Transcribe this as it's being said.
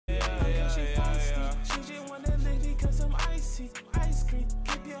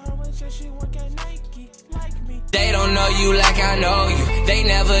don't know you like I know you. They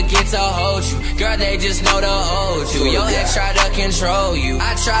never get to hold you. Girl, they just know to hold you. Your ex try to control you.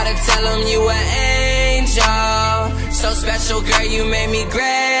 I try to tell them you an angel. So special, girl, you made me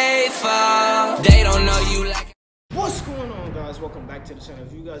grateful. They don't know you like. What's going on, guys? Welcome back to the channel.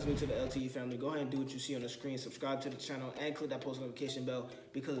 If you guys are new to the LTE family, go ahead and do what you see on the screen. Subscribe to the channel and click that post notification bell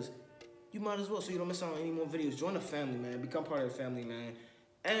because you might as well so you don't miss out on any more videos. Join the family, man. Become part of the family, man.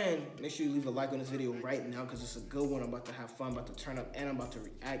 And make sure you leave a like on this video right now because it's a good one. I'm about to have fun, about to turn up, and I'm about to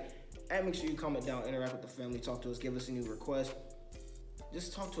react. And make sure you comment down, interact with the family, talk to us, give us any requests.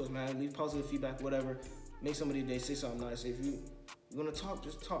 Just talk to us, man. Leave positive feedback, whatever. Make somebody's day, say something nice. If you're going to talk,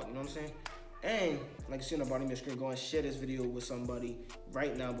 just talk, you know what I'm saying? And like you see on the bottom of your screen, go and share this video with somebody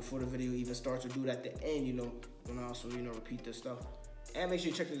right now before the video even starts, or do it at the end, you know, and also, you know, repeat this stuff. And make sure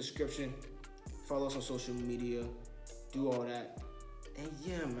you check the description, follow us on social media, do all that. And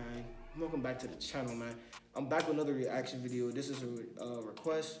yeah, man, welcome back to the channel, man. I'm back with another reaction video. This is a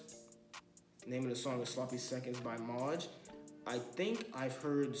request. The name of the song is Sloppy Seconds by Maj. I think I've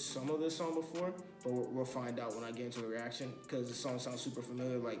heard some of this song before, but we'll find out when I get into the reaction because the song sounds super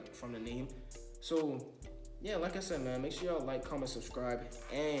familiar, like from the name. So yeah, like I said, man, make sure y'all like, comment, subscribe,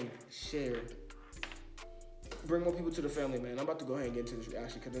 and share. Bring more people to the family, man. I'm about to go ahead and get into this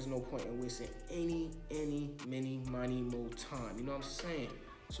reaction because there's no point in wasting any more time. You know what I'm saying?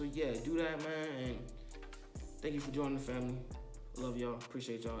 So yeah, do that, man. And thank you for joining the family. Love y'all.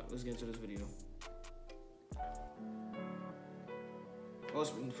 Appreciate y'all. Let's get into this video. Oh,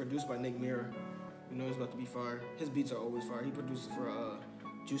 it's produced by Nick Mirror. You know he's about to be fire. His beats are always fire. He produces for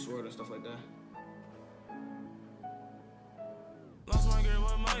Juice WRLD and stuff like that. Lost my girl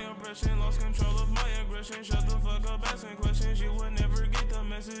with my impression, lost control of my aggression. Shut the fuck up, asking questions, you would never get the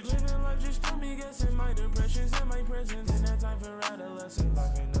message. Living life just told me guessing my depressions and my presence. In that time for adolescence,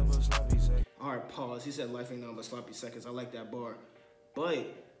 life ain't nothing but sloppy seconds. Alright, pause. He said life ain't nothing but sloppy seconds. I like that bar. But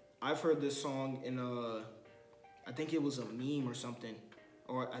I've heard this song in I think it was a meme or something.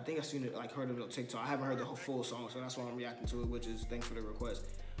 Or I think I've seen it, like, heard it on TikTok. I haven't heard the whole full song, so that's why I'm reacting to it, which is thanks for the request.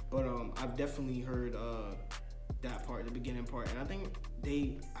 But I've definitely heard that part, the beginning part, and I think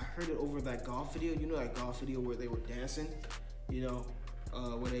I heard it over that golf video. You know that golf video where they were dancing, you know,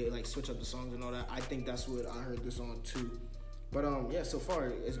 where they like switch up the songs and all that. I think that's what I heard this on too. But yeah, so far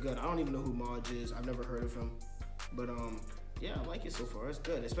it's good. I don't even know who Maj is. I've never heard of him, but yeah, I like it so far. It's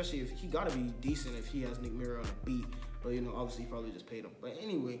good, especially if he gotta be decent if he has Nick Mirror on the beat. But you know, obviously he probably just paid him. But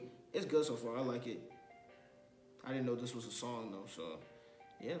anyway, it's good so far. I like it. I didn't know this was a song though, so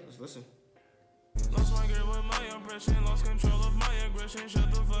yeah, let's listen. Lost my girl with my impression, lost control of my aggression. Shut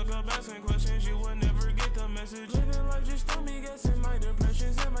the fuck up, asking questions, you would never get the message. Living life just told me guessing my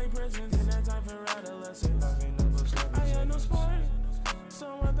depressions and my presence. In that time for adolescence, life ain't nothing but sloppy seconds. I had no sport,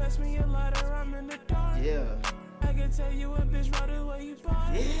 someone passed me a lighter, I'm in the dark. Yeah. I can tell you a bitch right away you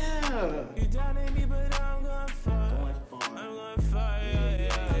bought. Yeah. You doubted me, but I'm going far. I'm going far,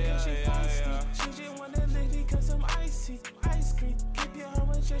 yeah. She just wanna lick me cause I'm icy. Ice cream, keep your home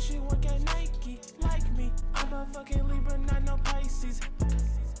and she work at Nike. Like me, I'm a fucking Libra, not no Pisces.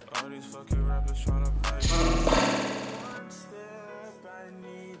 All these fucking rappers tryna play. One step, I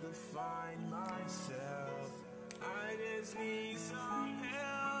need to find myself. I just need some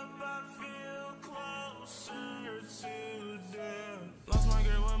help, I feel closer to them. Lost my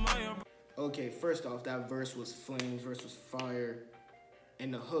girl with my. Okay, first off, that verse was flames, verse was fire,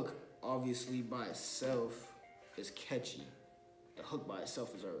 and the hook, obviously by itself, is catchy. The hook by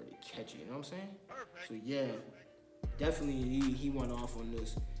itself is already catchy, you know what I'm saying? So yeah, definitely he went off on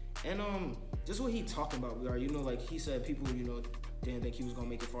this. And just what he talking about, you know, like he said people, you know, didn't think he was gonna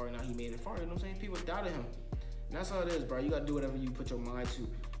make it far, now he made it far, you know what I'm saying? People doubted him. And that's how it is, bro. You gotta do whatever you put your mind to.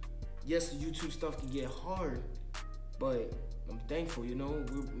 Yes, YouTube stuff can get hard, but I'm thankful, you know,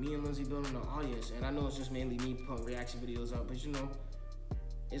 me and Lindsay building an audience, and I know it's just mainly me putting reaction videos out, but you know,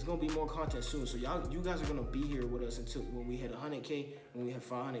 it's gonna be more content soon. So you guys are gonna be here with us until when we hit 100K, when we hit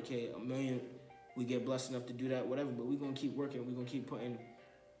 500K, 1 million, we get blessed enough to do that, whatever. But we're gonna keep working. We're gonna keep putting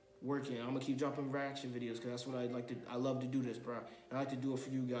work in. I'm gonna keep dropping reaction videos because that's what I love to do this, bro. And I like to do it for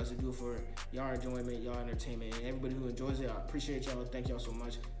you guys, to do it for y'all enjoyment, y'all entertainment, and everybody who enjoys it. I appreciate y'all. Thank y'all so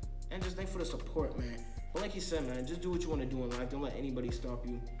much, and just thanks for the support, man. But like you said, man, just do what you want to do in life. Don't let anybody stop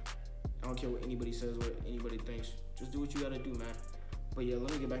you. I don't care what anybody says, what anybody thinks. Just do what you gotta do, man. But yeah,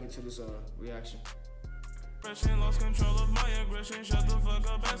 let me get back into this reaction. Lost control of my aggression. Shut the fuck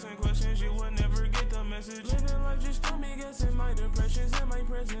up, asking questions, you would never get the message. Living life just told me guessing my depressions and my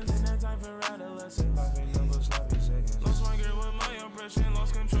presence. In that time for adolescence, life ain't nothing but sloppy seconds. Lost my girl with my impression,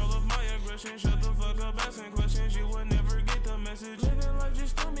 lost control of my aggression. Shut the fuck up, asking questions, you would never get the message. Living life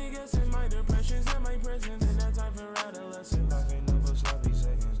just told me guessing my depressions and my presence. In that time for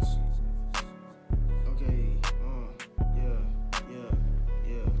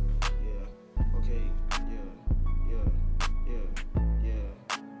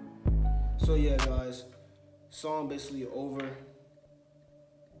So yeah, guys, song basically over.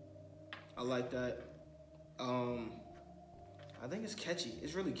 I like that. I think it's catchy.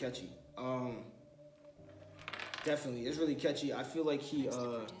 It's really catchy. Definitely, it's really catchy. I feel like he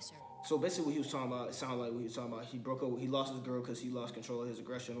so basically what he was talking about, it sounded like what he was talking about. He broke up, he lost his girl because he lost control of his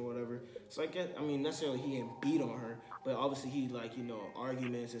aggression or whatever. So I mean, necessarily he didn't beat on her, but obviously he, like, you know,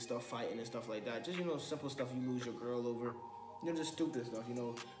 arguments and stuff, fighting and stuff like that. Just, you know, simple stuff you lose your girl over. You know, just stupid stuff, you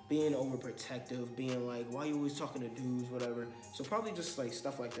know, being overprotective, being like, why you always talking to dudes, whatever. So probably just like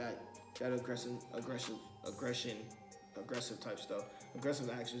stuff like that, that aggressive type stuff,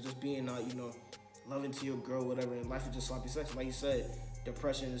 aggressive actions, just being not, you know, loving to your girl, whatever, and life is just sloppy sex. Like you said,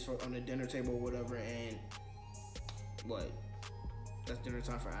 depression is on the dinner table or whatever, and what? That's dinner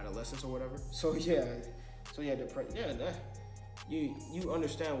time for adolescents or whatever. So yeah, depression. Yeah, that you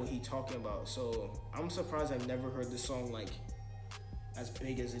understand what he's talking about. So I'm surprised I've never heard this song like as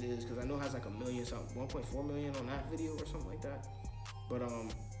big as it is, because I know it has like 1 million something, 1.4 million on that video or something like that. But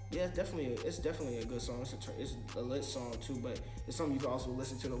yeah, it's definitely a good song. It's a lit song too, but it's something you can also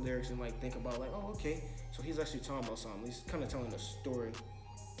listen to the lyrics and like think about, like, oh, okay, so he's actually talking about something. He's kind of telling a story.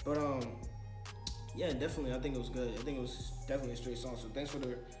 But yeah, definitely, I think it was good. I think it was definitely a straight song. So thanks for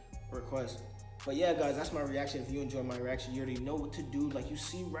the request. But yeah, guys, that's my reaction. If you enjoyed my reaction, you already know what to do. Like you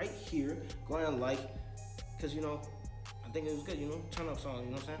see right here, go ahead and like, because, you know, I think it was good. You know, turn up song. You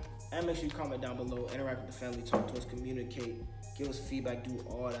know what I'm saying? And make sure you comment down below, interact with the family, talk to us, communicate. Give us feedback, do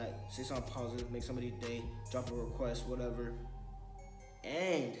all that. Say something positive, make somebody's day, drop a request, whatever.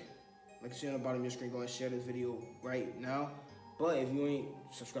 And like you see on the bottom of your screen, go and share this video right now. But if you ain't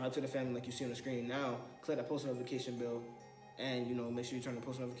subscribed to the family like you see on the screen now, click that post notification bell. And, you know, make sure you turn the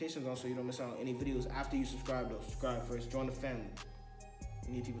post notifications on so you don't miss out on any videos after you subscribe, though. Subscribe first, join the family.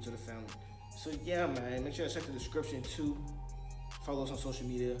 You need people to the family. So yeah, man, make sure to check the description too. Follow us on social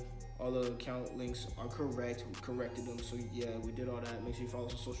media. All the account links are correct. We corrected them. So yeah, we did all that. Make sure you follow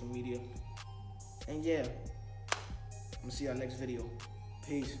us on social media. And yeah, I'm gonna see y'all next video.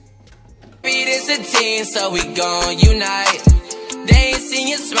 Peace. Read is a team, so we gon' unite. They ain't seen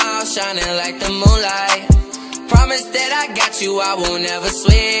your smile shining like the moonlight. Promise that I got you, I won't ever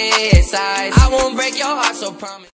switch sides. I won't break your heart, so promise.